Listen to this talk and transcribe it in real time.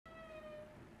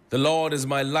The Lord is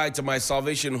my light and my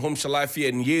salvation. Whom shall I fear?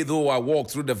 And yea, though I walk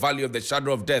through the valley of the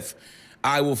shadow of death,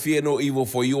 I will fear no evil,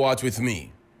 for you art with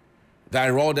me. Thy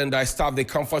rod and thy staff, they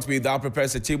comfort me. Thou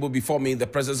preparest a table before me in the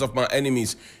presence of my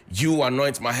enemies. You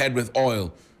anoint my head with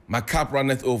oil. My cup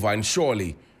runneth over. And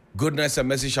surely goodness and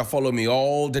mercy shall follow me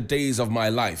all the days of my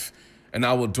life. And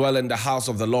I will dwell in the house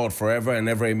of the Lord forever and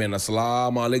ever. Amen.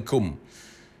 Assalamu alaikum.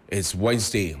 It's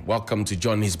Wednesday. Welcome to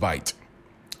Johnny's Bite.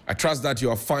 I trust that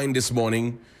you are fine this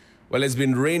morning. Well, it's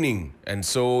been raining, and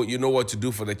so you know what to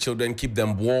do for the children. Keep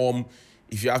them warm.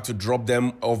 If you have to drop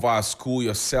them over at school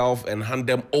yourself and hand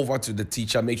them over to the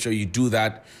teacher, make sure you do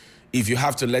that. If you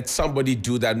have to let somebody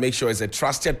do that, make sure it's a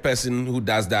trusted person who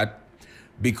does that.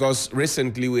 Because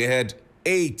recently we had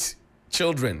 8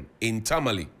 children in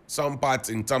Tamale, some parts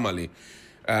in Tamale,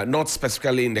 not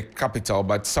specifically in the capital,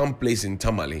 but some place in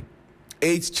Tamale.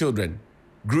 8 children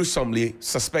gruesomely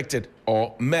suspected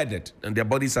or murdered, and their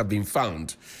bodies have been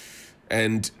found.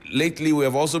 And lately, we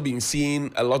have also been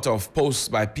seeing a lot of posts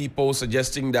by people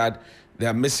suggesting that there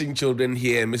are missing children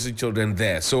here, missing children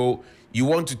there. So you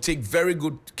want to take very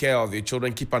good care of your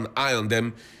children, keep an eye on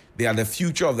them. They are the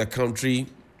future of the country.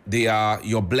 They are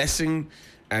your blessing,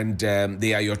 and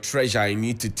they are your treasure. You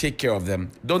need to take care of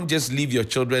them. Don't just leave your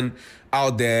children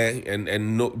out there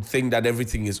and think that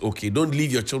everything is okay. Don't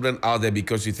leave your children out there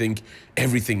because you think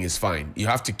everything is fine. You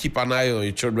have to keep an eye on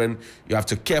your children. You have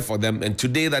to care for them. And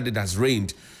today that it has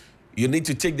rained, you need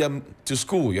to take them to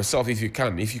school yourself if you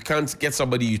can. If you can't, get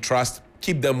somebody you trust,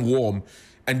 keep them warm,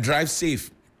 and drive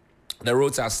safe. The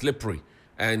roads are slippery,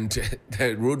 and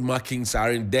the road markings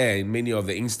aren't there in many of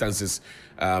the instances.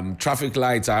 Traffic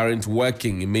lights aren't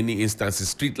working in many instances.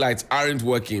 Street lights aren't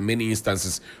working in many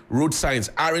instances. Road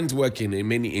signs aren't working in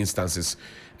many instances.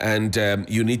 And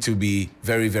you need to be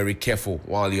very, very careful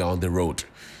while you're on the road.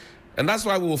 And that's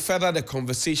why we'll further the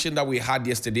conversation that we had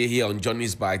yesterday here on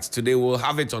Johnny's Bites. Today we'll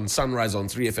have it on Sunrise on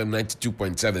 3FM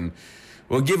 92.7.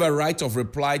 We'll give a right of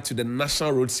reply to the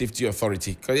National Road Safety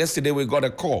Authority. Because yesterday we got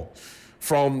a call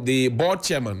from the board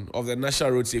chairman of the National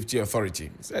Road Safety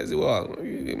Authority. He says, well,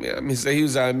 Mr.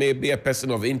 Hughes, I may be a person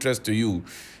of interest to you.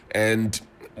 And,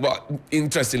 well,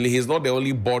 interestingly, he's not the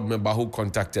only board member who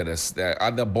contacted us. There are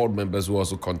other board members who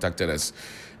also contacted us.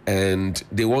 And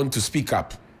they want to speak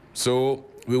up. So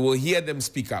we will hear them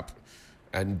speak up.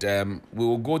 And we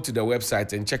will go to the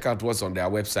website and check out what's on their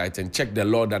website and check the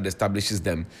law that establishes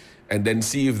them. And then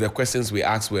see if the questions we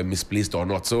asked were misplaced or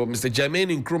not. So Mr.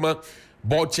 Jermaine Nkrumah,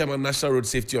 Board Chairman, National Road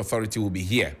Safety Authority, will be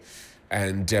here.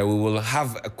 And we will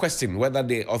have a question whether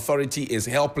the authority is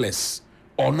helpless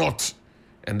or not.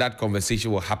 And that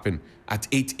conversation will happen at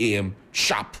 8 a.m.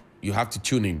 sharp. You have to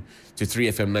tune in to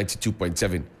 3FM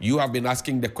 92.7. You have been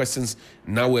asking the questions.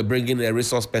 Now we're bringing a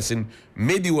resource person.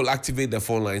 Maybe we'll activate the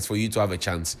phone lines for you to have a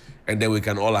chance. And then we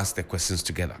can all ask the questions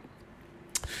together.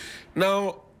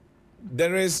 Now,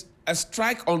 there is a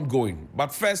strike ongoing.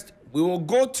 But first, we will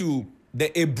go to the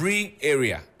Ebri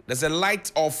area. There's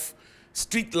a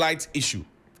street light issue,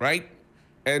 right?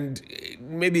 And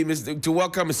maybe to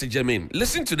welcome Mr. Jermaine.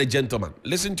 Listen to the gentleman.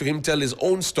 Listen to him tell his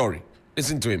own story.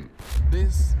 Listen to him.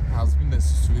 This has been a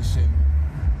situation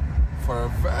for a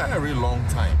very long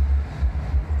time.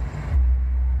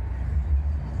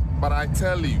 But I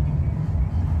tell you,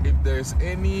 if there's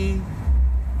any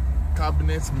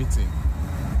cabinet meeting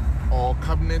or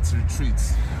cabinet retreat,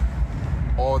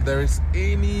 or there is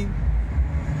any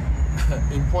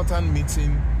important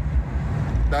meeting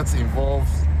that involves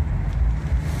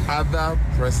other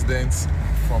presidents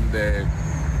from the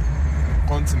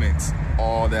continent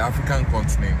or the African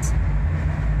continent,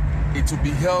 it will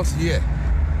be held here.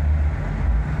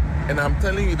 And I'm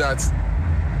telling you that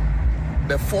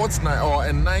the fortnight or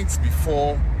a night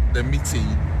before the meeting,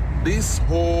 this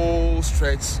whole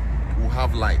stretch will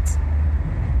have light.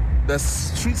 The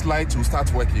street light will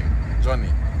start working, Johnny.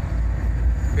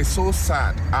 It's so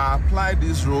sad. I apply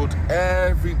this road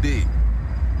every day.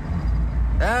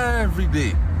 Every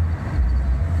day.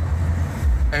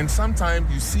 And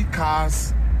sometimes you see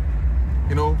cars,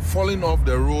 falling off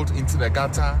the road into the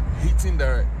gutter, hitting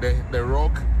the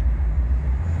rock.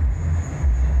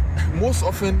 Most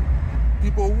often,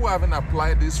 people who haven't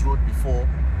applied this road before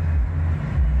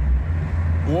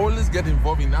will always get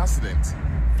involved in accidents.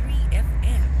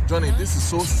 3FM. Johnny, this is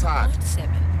so sad. 7.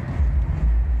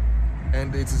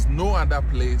 And it is no other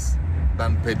place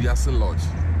than Pediasi Lodge,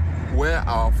 where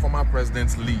our former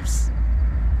president lives.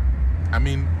 I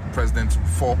mean, President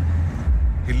 4.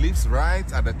 He lives right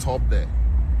at the top there.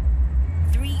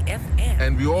 3FM.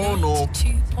 And we all know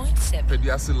 2.7.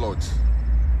 Pediasi Lodge.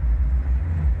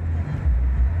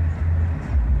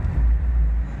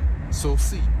 So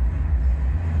see,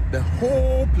 the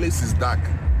whole place is dark.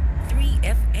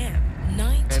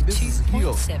 3FM And this is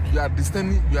hill.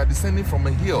 92.7. You are descending from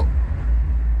a hill.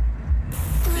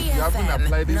 If you haven't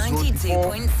applied this road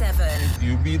before, 92.7.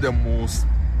 you'll be the most,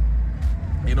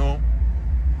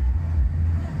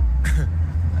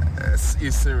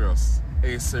 it's serious.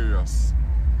 It's serious.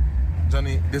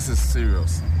 Johnny, this is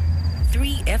serious.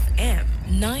 3FM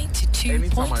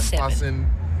Anytime I'm 92.7. passing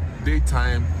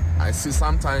daytime, I see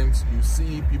sometimes you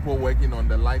see people working on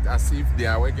the light as if they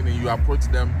are working and you approach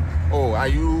them. Oh, are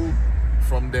you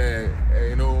from the,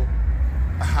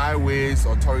 highways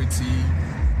authority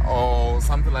or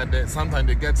something like that? Sometimes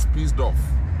they get pissed off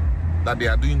that they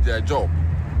are doing their job.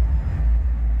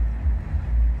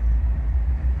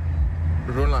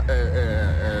 Roland,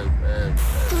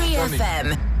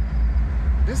 3FM.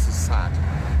 this is sad.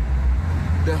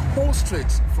 The whole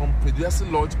stretch from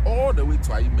Peduasi Lodge all the way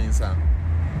to Ayi Mensa.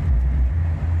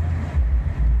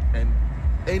 And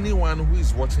anyone who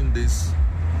is watching this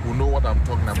will know what I'm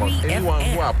talking about. Anyone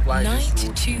who 3FM applied this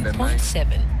road in the night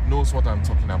 92.7. knows what I'm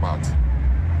talking about.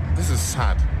 This is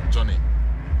sad, Johnny.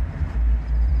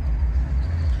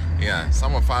 Yeah,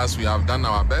 some of us, we have done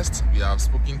our best. We have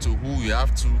spoken to who we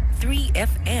have to.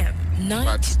 3FM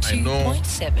But I know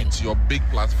 92.7. it's your big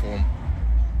platform,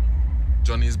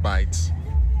 Johnny's Bite.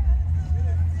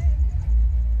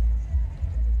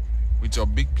 With your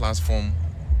big platform,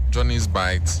 Johnny's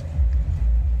Bite,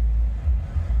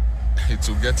 it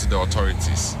will get to the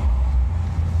authorities.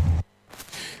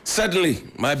 Certainly,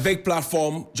 my big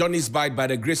platform, Johnny's Bite, by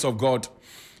the grace of God,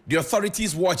 the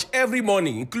authorities watch every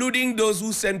morning, including those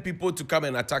who send people to come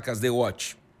and attack us, they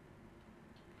watch.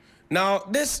 Now,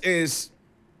 this is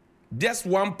just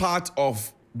one part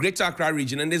of Greater Accra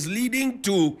region and is leading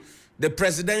to the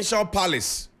presidential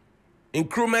palace.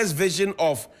 Nkrumah's vision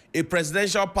of a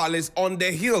presidential palace on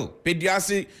the hill,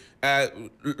 Peduasi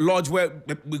Lodge, where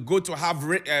we go to have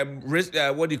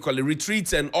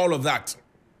retreats and all of that.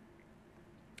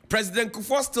 President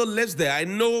Kufuor still lives there. I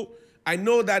know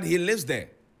that he lives there.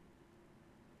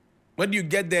 When you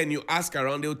get there and you ask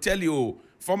around, they'll tell you,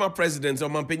 former presidents of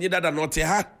Mampenyida are not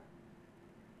here.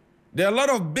 There are a lot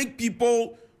of big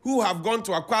people who have gone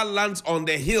to acquire lands on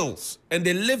the hills and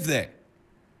they live there.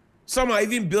 Some are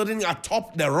even building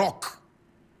atop the rock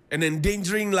and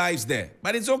endangering lives there.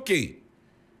 But it's okay.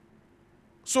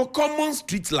 So common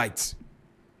street lights.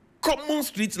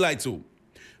 Oh.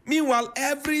 Meanwhile,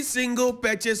 every single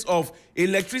purchase of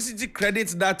electricity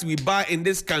credits that we buy in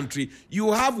this country,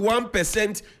 you have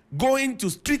 1% going to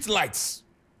street lights.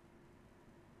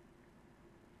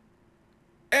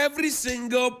 Every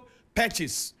single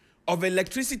purchase of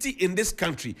electricity in this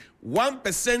country,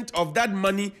 1% of that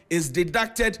money is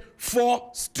deducted for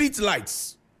street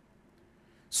lights.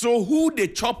 So who they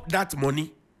chop that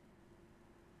money?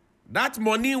 That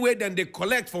money where then they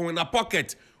collect from in a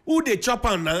pocket, who they chop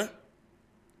on now?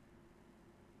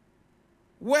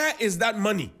 Where is that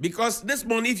money? Because this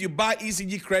money, if you buy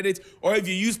ECG credit or if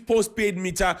you use postpaid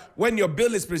meter, when your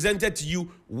bill is presented to you,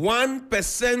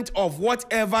 1% of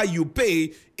whatever you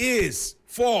pay is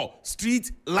for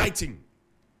street lighting.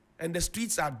 And the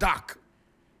streets are dark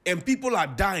and people are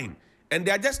dying and they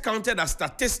are just counted as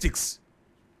statistics.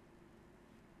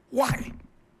 Why?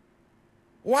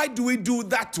 Why do we do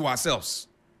that to ourselves?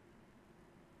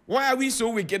 Why are we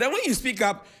so wicked? And when you speak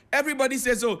up, everybody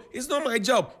says, oh, it's not my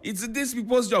job. It's these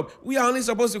people's job. We are only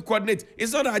supposed to coordinate.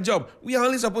 It's not our job. We are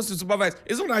only supposed to supervise.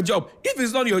 It's not our job. If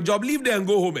it's not your job, leave there and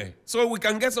go home. So we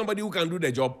can get somebody who can do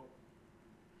the job.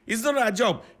 It's not our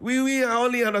job. We are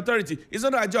only an authority. It's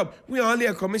not our job. We are only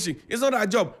a commission. It's not our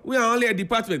job. We are only a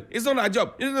department. It's not our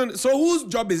job. So whose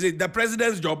job is it? The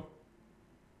president's job?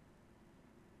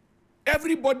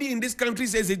 Everybody in this country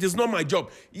says it is not my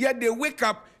job. Yet they wake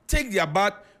up, take their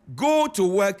bath, go to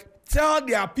work, tell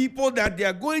their people that they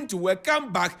are going to work,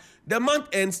 come back, the month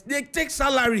ends, they take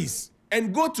salaries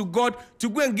and go to God to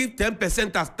go and give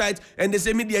 10% as tithe, and they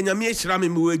say,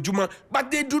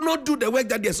 but they do not do the work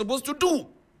that they're supposed to do.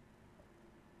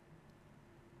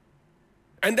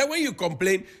 And then when you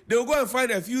complain, they'll go and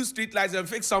find a few street lights and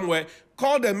fix somewhere,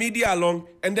 call the media along,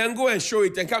 and then go and show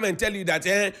it and come and tell you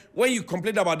that when you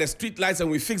complain about the street lights and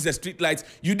we fix the street lights,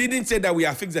 you didn't say that we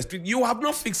have fixed the street. You have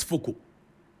not fixed focal.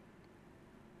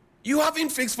 You haven't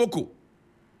fixed focal.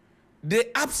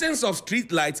 The absence of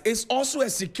street lights is also a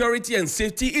security and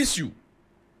safety issue.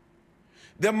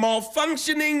 The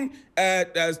malfunctioning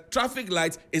traffic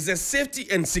lights is a safety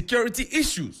and security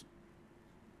issue.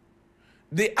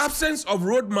 The absence of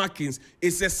road markings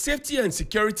is a safety and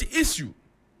security issue.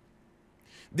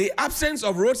 The absence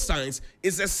of road signs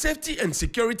is a safety and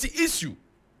security issue.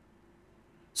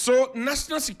 So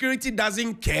national security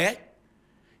doesn't care,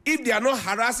 if they are not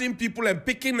harassing people and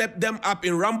picking them up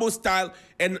in Rambo style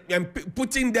and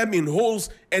putting them in holes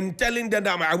and telling them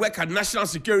that I work at national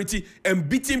security and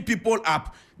beating people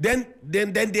up, then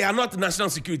they are not national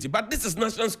security. But this is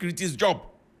national security's job.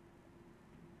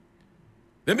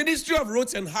 The Ministry of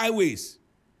Roads and Highways,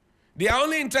 they are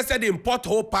only interested in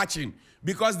pothole patching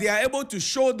because they are able to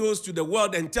show those to the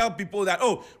world and tell people that,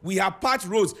 oh, we have patched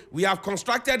roads, we have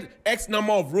constructed X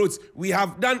number of roads, we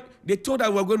have done, they told us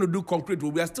we're going to do concrete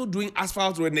road, we are still doing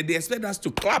asphalt road, and they expect us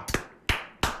to clap.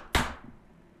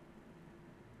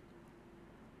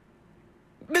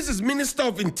 This is Minister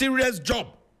of Interior's job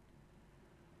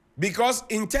because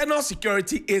internal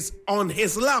security is on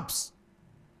his laps.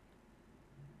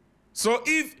 So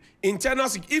can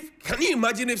you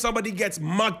imagine if somebody gets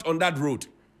mugged on that road?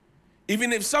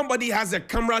 Even if somebody has a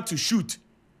camera to shoot,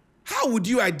 how would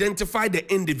you identify the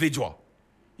individual?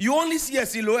 You only see a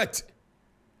silhouette.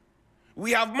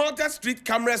 We have mounted street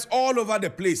cameras all over the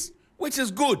place, which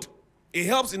is good. It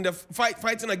helps in the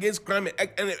fighting against crime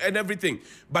and everything.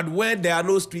 But when there are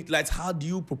no street lights, how do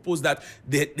you propose that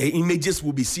the images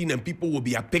will be seen and people will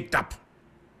be picked up?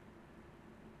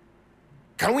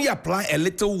 Can we apply a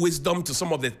little wisdom to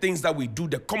some of the things that we do,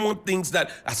 the common things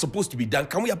that are supposed to be done?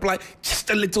 Can we apply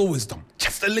just a little wisdom,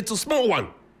 just a little small one?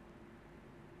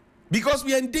 Because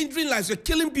we are endangering lives, we're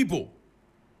killing people.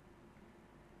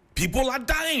 People are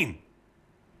dying.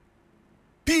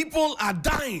 People are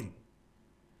dying.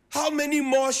 How many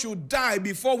more should die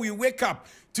before we wake up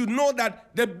to know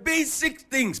that the basic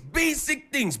things,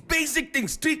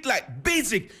 street light,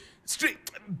 basic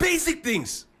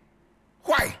things.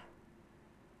 Why?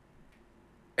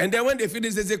 And then when they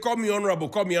finish, they say, call me honorable,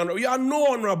 call me honorable. You are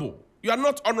no honorable. You are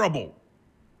not honorable.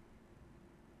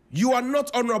 You are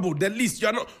not honorable, the least. You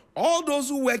are not. All those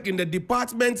who work in the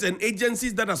departments and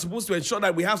agencies that are supposed to ensure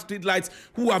that we have street lights,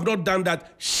 who have not done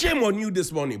that, shame on you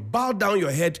this morning. Bow down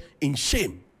your head in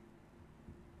shame.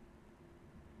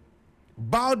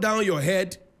 Bow down your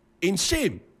head in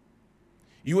shame.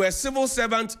 You are a civil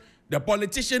servant. The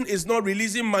politician is not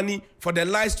releasing money for the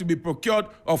lights to be procured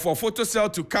or for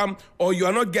photocell to come, or you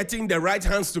are not getting the right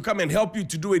hands to come and help you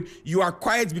to do it. You are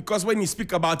quiet because when you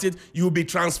speak about it, you will be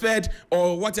transferred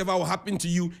or whatever will happen to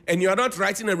you, and you are not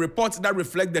writing a report that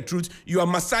reflects the truth. You are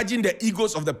massaging the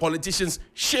egos of the politicians.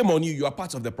 Shame on you. You are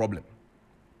part of the problem.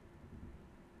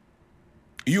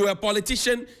 You are a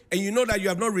politician and you know that you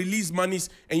have not released monies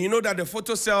and you know that the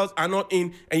photo cells are not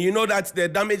in and you know that the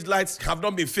damaged lights have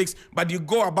not been fixed, but you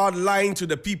go about lying to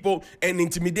the people and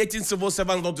intimidating civil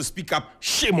servants not to speak up.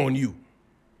 Shame on you.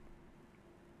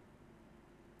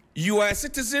 You are a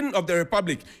citizen of the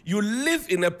Republic. You live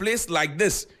in a place like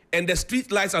this and the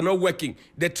street lights are not working.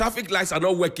 The traffic lights are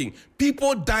not working.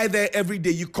 People die there every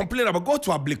day. You complain about, go to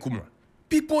Ablikuma.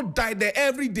 People die there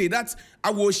every day. That's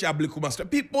Awoshi Ablikuma.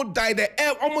 People die there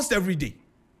almost every day.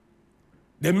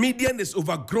 The median is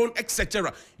overgrown,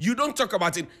 etc. You don't talk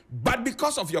about it, but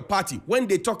because of your party, when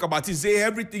they talk about it, say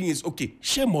everything is okay.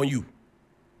 Shame on you.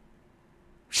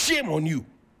 Shame on you.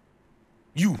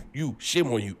 You,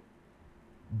 shame on you.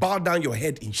 Bow down your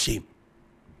head in shame.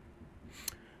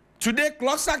 Today,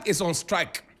 CLOSAG is on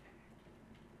strike.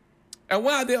 And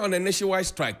why are they on a nationwide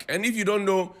strike? And if you don't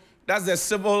know, that's the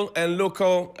civil and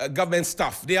local government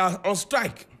staff. They are on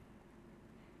strike.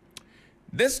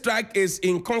 This strike is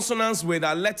in consonance with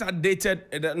a letter dated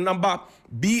the number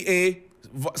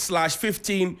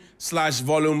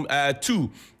BA/15/volume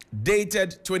 2,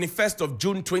 dated 21st of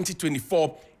June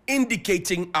 2024,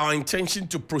 indicating our intention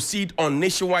to proceed on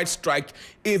nationwide strike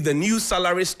if the new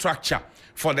salary structure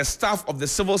for the staff of the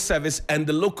civil service and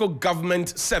the local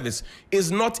government service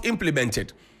is not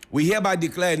implemented. We hereby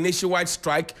declare a nationwide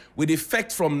strike with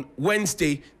effect from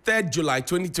Wednesday, 3rd July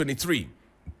 2023.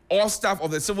 All staff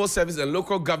of the civil service and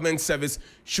local government service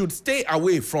should stay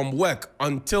away from work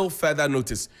until further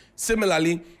notice.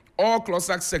 Similarly, all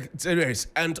CLOSAG secretaries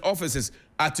and offices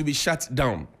are to be shut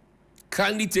down.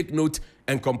 Kindly take note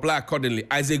and comply accordingly.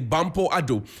 Isaac Bampo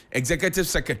Ado, Executive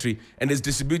Secretary, and is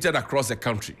distributed across the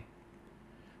country.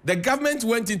 The government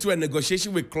went into a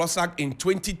negotiation with CLOSAG in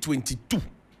 2022.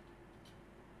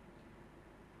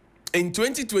 In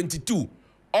 2022,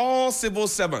 all civil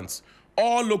servants,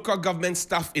 all local government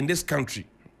staff in this country,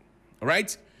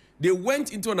 right, they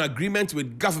went into an agreement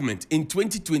with government in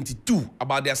 2022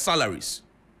 about their salaries.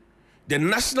 The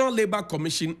National Labour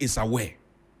Commission is aware.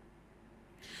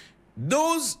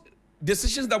 Those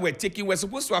decisions that were taken were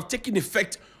supposed to have taken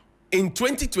effect in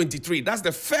 2023.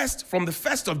 That's from the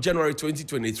 1st of January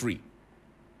 2023.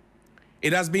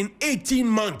 It has been 18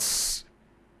 months,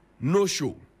 no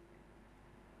show.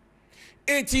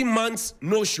 18 months,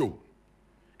 no show.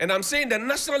 And I'm saying the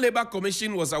National Labour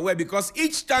Commission was aware, because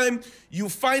each time you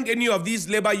find any of these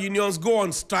labor unions go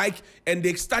on strike and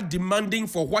they start demanding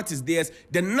for what is theirs,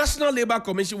 the National Labour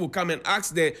Commission will come and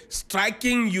ask the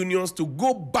striking unions to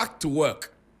go back to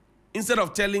work instead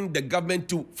of telling the government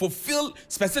to fulfill,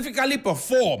 specifically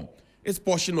perform its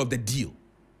portion of the deal.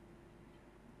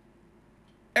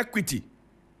 Equity.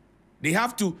 They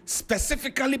have to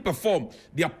specifically perform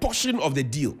their portion of the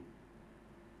deal.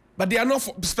 But they are not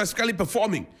specifically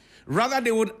performing. Rather,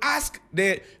 they would ask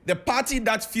the party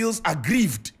that feels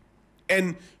aggrieved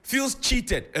and feels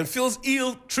cheated and feels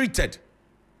ill-treated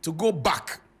to go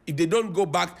back. If they don't go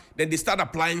back, then they start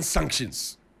applying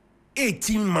sanctions.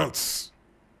 18 months.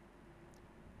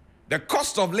 The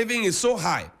cost of living is so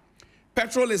high.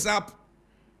 Petrol is up,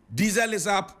 diesel is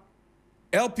up,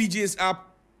 LPG is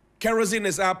up, kerosene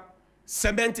is up,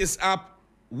 cement is up,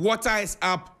 water is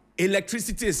up,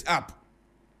 electricity is up.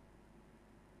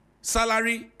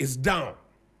 Salary is down.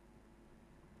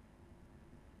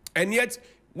 And yet,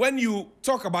 when you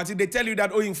talk about it, they tell you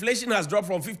that, oh, inflation has dropped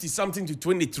from 50-something to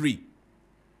 23.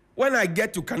 When I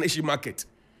get to Kaneshi Market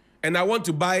and I want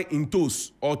to buy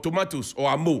intos or tomatoes or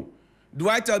amo, do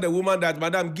I tell the woman that,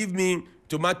 madam, give me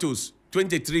tomatoes,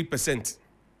 23%?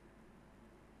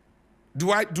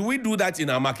 Do we do that in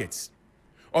our markets?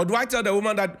 Or do I tell the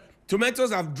woman that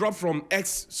tomatoes have dropped from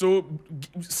X, so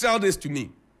sell this to me?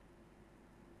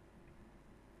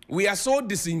 We are so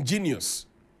disingenuous.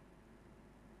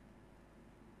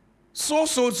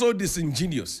 So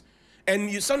disingenuous.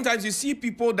 And sometimes you see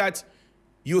people that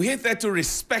you hitherto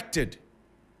respected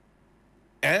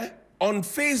on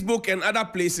Facebook and other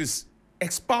places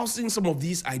espousing some of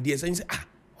these ideas. And you say,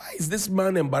 why is this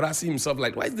man embarrassing himself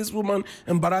like that? Why is this woman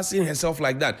embarrassing herself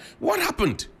like that? What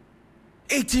happened?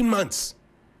 18 months.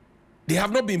 They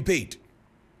have not been paid.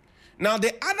 Now,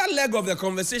 the other leg of the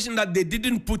conversation that they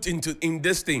didn't put in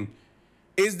this thing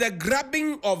is the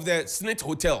grabbing of the SNIT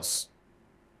hotels.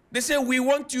 They say, we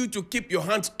want you to keep your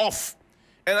hands off.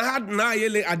 And I had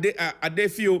Nayele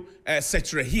Adefio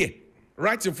Setre here,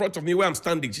 right in front of me where I'm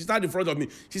standing. She started in front of me.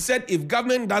 She said, if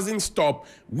government doesn't stop,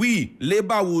 we,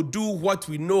 Labour, will do what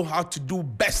we know how to do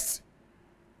best.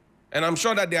 And I'm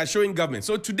sure that they are showing government.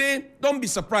 So today, don't be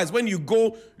surprised when you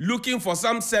go looking for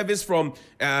some service from,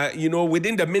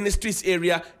 within the ministry's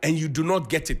area and you do not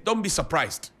get it. Don't be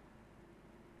surprised.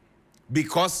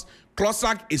 Because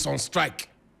CLOSAG is on strike.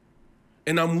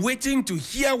 And I'm waiting to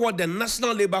hear what the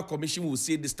National Labour Commission will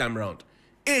say this time around.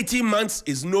 18 months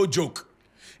is no joke.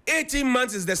 18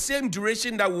 months is the same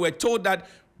duration that we were told that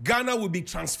Ghana will be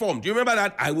transformed. Do you remember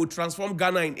that? I will transform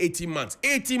Ghana in 18 months.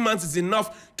 18 months is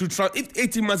enough to if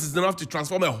 18 months is enough to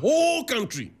transform a whole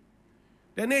country,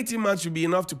 then 18 months should be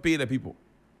enough to pay the people.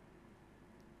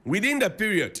 Within the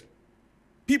period,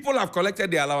 people have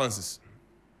collected their allowances.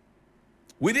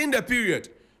 Within the period,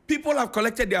 people have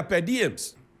collected their per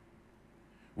diems.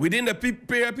 Within the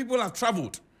period, people have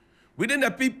traveled. Within the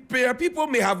period, people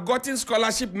may have gotten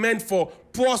scholarship meant for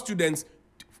poor students,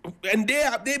 and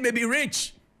they may be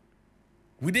rich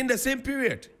within the same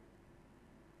period.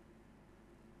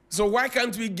 So why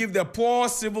can't we give the poor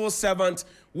civil servant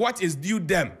what is due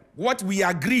them, what we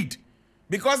agreed?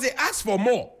 Because they asked for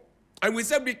more. And we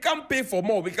said, we can't pay for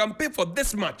more. We can pay for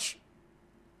this much.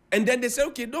 And then they said,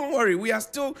 okay, don't worry. We are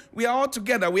all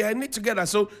together. We are in it together.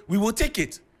 So we will take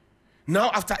it.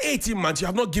 Now, after 18 months, you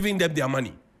have not given them their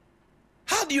money.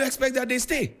 How do you expect that they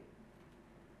stay?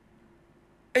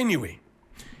 Anyway,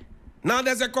 now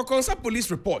there's a Konkonsa police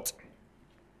report.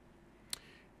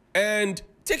 And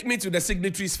take me to the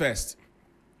signatories first.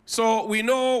 So we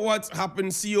know what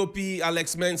happened. COP,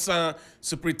 Alex Mensah,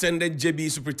 Superintendent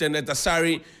JB, Superintendent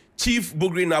Asari, Chief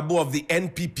Bugri Nabu of the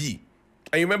NPP.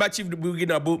 And you remember Chief Bugri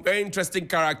Nabu, very interesting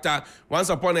character. Once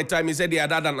upon a time, he said he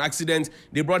had had an accident.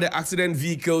 They brought the accident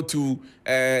vehicle to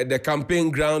the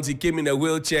campaign grounds. He came in a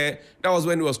wheelchair. That was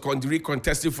when he was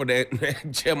contesting for the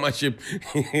chairmanship.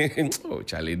 Oh,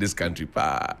 Charlie, this country.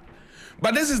 But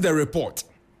this is the report.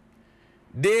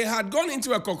 They had gone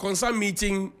into a Konkonsa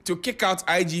meeting to kick out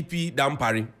IGP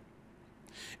Dampari.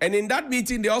 And in that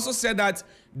meeting, they also said that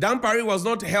Dampari was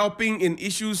not helping in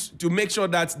issues to make sure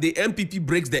that the MPP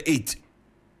breaks the 8.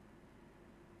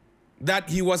 That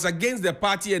he was against the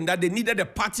party and that they needed a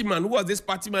party man. Who was this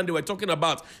party man they were talking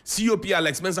about? COP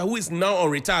Alex Mensah, who is now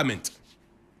on retirement.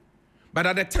 But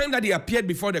at the time that he appeared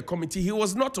before the committee, he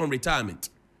was not on retirement.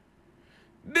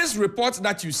 This report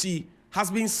that you see has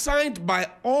been signed by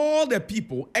all the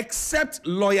people except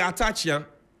Lawyer Atachia,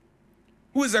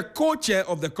 who is a co-chair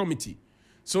of the committee.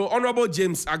 So Honorable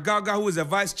James Agaga, who is a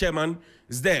vice chairman,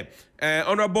 is there.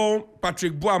 Honorable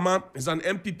Patrick Buama is an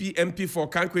MPP MP for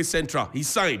Kankwe Central. He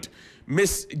signed.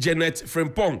 Miss Janet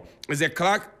Frimpong is a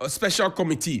clerk, a special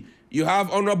committee. You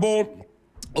have Honorable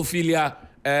Ophelia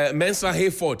Mensah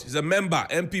Hayford is a member,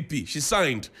 MPP. She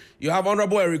signed. You have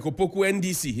Honorable Eric Opoku,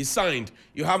 NDC. He signed.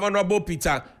 You have Honorable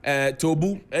Peter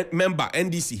Tobu, member,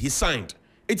 NDC. He signed.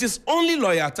 It is only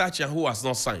Lawyer Atachian who has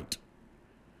not signed.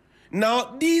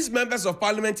 Now, these members of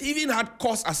parliament even had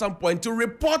cause at some point to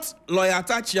report Lawyer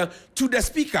Atachian to the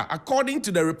speaker, according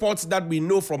to the reports that we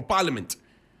know from parliament,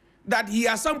 that he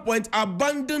at some point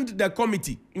abandoned the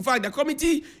committee. In fact, the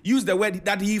committee used the word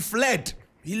that he fled.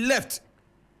 He left.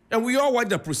 And we all watched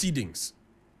the proceedings.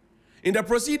 In the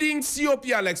proceedings, COP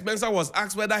Alex Mensah was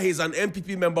asked whether he's an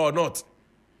MPP member or not.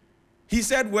 He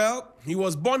said, well, he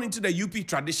was born into the UP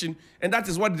tradition, and that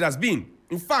is what it has been.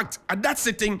 In fact, at that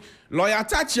sitting, Lawyer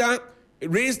Atachian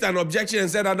raised an objection and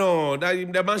said, no,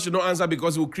 that the man should not answer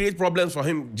because it will create problems for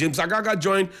him. James Agaga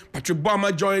joined, Patrick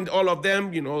Bama joined, all of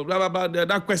them, blah, blah, blah.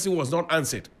 That question was not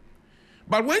answered.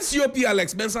 But when COP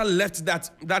Alex Mensah left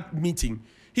that meeting,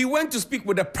 he went to speak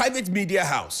with a private media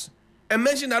house and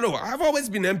mentioned that, I've always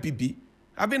been MPP.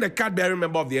 I've been a card-bearing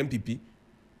member of the MPP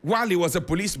while he was a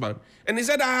policeman. And he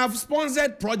said, I have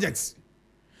sponsored projects.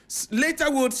 Later,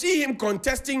 we would see him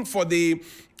contesting for the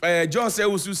Jose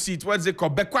Usu seat, what's it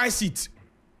called, Bekwai seat.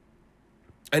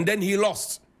 And then he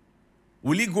lost.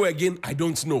 Will he go again? I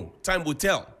don't know. Time will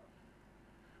tell.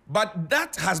 But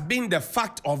that has been the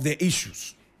fact of the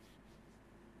issues.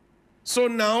 So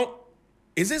now,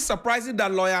 is it surprising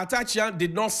that Lawyer Atachian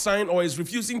did not sign or is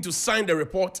refusing to sign the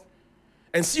report?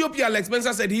 And COP Alex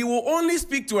Mensah said he will only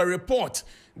speak to a report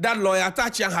that Lawyer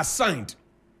Atachian has signed.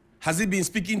 Has he been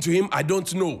speaking to him? I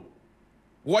don't know.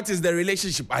 What is the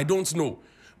relationship? I don't know.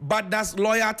 But does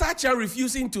Lawyer Atachian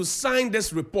refusing to sign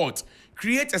this report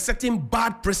create a certain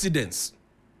bad precedence?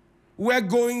 Where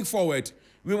going forward,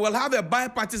 we will have a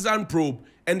bipartisan probe,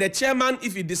 and the chairman,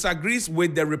 if he disagrees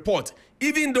with the report,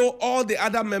 even though all the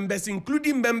other members,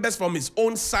 including members from his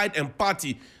own side and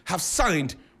party, have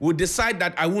signed, will decide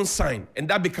that I won't sign, and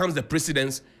that becomes the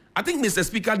precedence. I think Mr.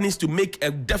 Speaker needs to make a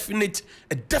definite,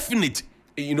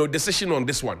 decision on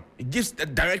this one. It gives a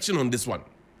direction on this one.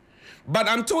 But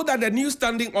I'm told that the new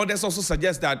standing orders also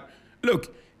suggest that,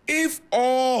 look, if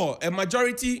a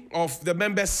majority of the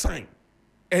members sign,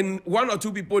 and one or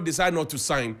two people decide not to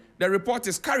sign, the report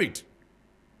is carried.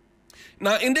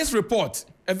 Now, in this report,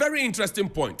 a very interesting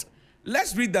point.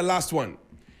 Let's read the last one.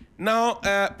 Now,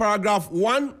 paragraph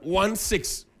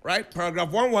 116, right?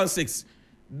 Paragraph 116,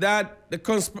 that the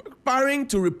conspiring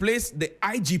to replace the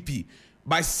IGP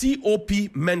by COP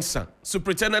Mensah,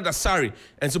 Superintendent Asari,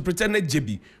 and Superintendent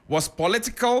Jebi was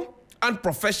political,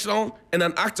 unprofessional, and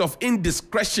an act of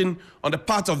indiscretion on the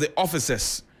part of the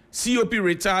officers. COP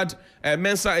retired,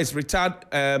 Mensah is retired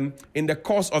in the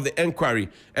course of the inquiry.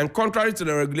 And contrary to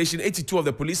the Regulation 82 of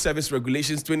the Police Service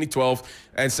Regulations 2012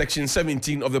 and Section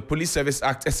 17 of the Police Service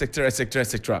Act, etc., etc.,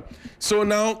 etc. So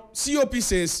now COP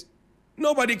says,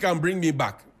 nobody can bring me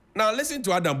back. Now listen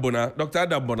to Adam Bona, Dr.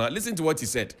 Adam Bona, listen to what he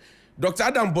said. Dr.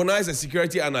 Adam Bona is a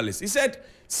security analyst. He said,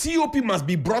 COP must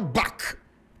be brought back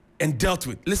and dealt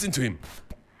with. Listen to him.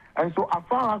 And so as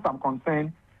far as I'm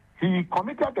concerned, he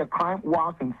committed a crime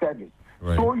whilst in service.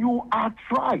 Right. So you are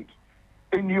tried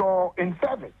in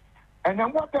service. And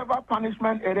then whatever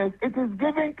punishment it is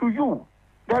given to you.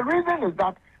 The reason is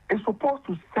that it's supposed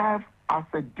to serve as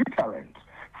a deterrent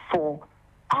for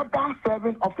other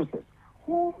serving officers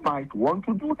who might want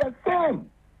to do the same.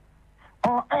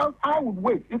 Or else I would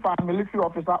wait if I'm a military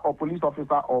officer or police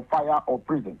officer or fire or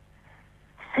prison.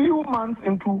 Few months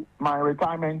into my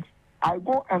retirement, I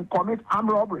go and commit armed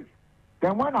robbery.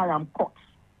 Then when I am caught,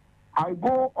 I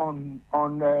go on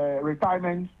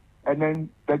retirement, and then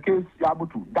the case is able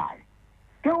to die.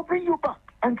 They will bring you back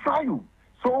and try you.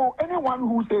 So anyone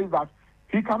who says that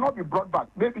he cannot be brought back,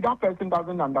 maybe that person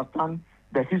doesn't understand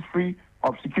the history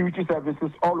of security services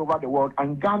all over the world,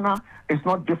 and Ghana is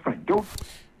not different.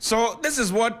 So this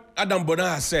is what Adam Bona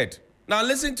has said. Now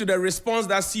listen to the response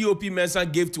that COP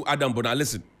Mensah gave to Adam Bona.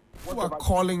 Listen. You are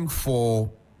calling for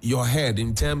your head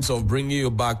in terms of bringing you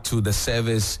back to the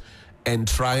service and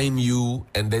trying you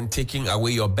and then taking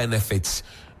away your benefits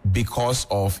because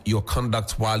of your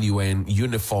conduct while you were in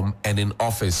uniform and in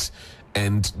office,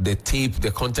 and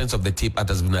the contents of the tape that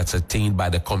has been ascertained by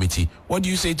the committee. What do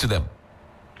you say to them?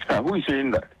 Who is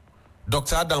saying that?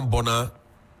 Dr. Adam Bona.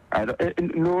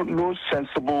 No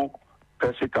sensible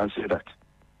person can say that.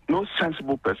 No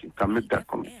sensible person can make that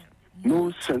comment.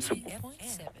 No sensible.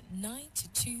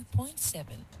 92.7.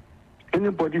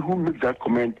 Anybody who makes that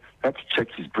comment has to check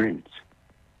his brains.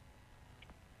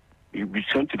 He'll be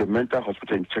sent to the mental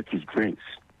hospital and check his brains.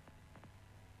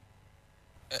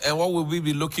 And what will we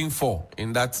be looking for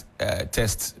in that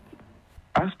test?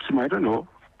 Ask him, I don't know.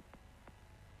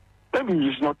 Maybe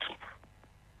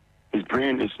his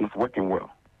brain is not working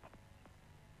well.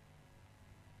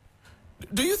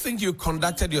 Do you think you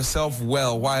conducted yourself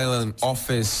well while in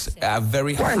office, a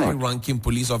very high-ranking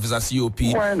police officer, COP,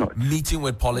 Why not? meeting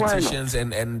with politicians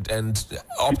and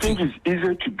You think it's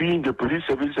easier to be in the police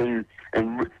service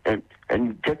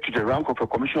and get to the rank of a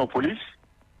commissioner of police?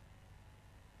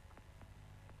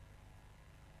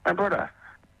 My brother.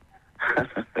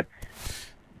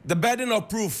 The burden of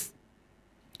proof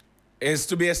is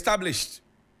to be established.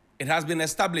 It has been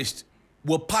established.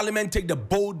 Will Parliament take the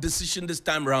bold decision this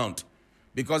time round?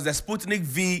 Because the Sputnik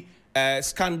V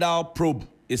scandal probe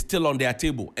is still on their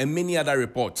table and many other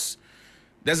reports.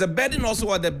 There's a burden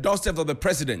also at the doorstep of the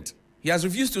president. He has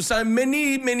refused to sign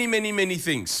many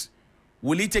things.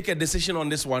 Will he take a decision on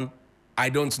this one? I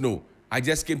don't know. I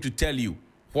just came to tell you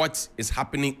what is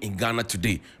happening in Ghana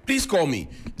today. Please call me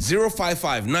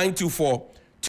 055-924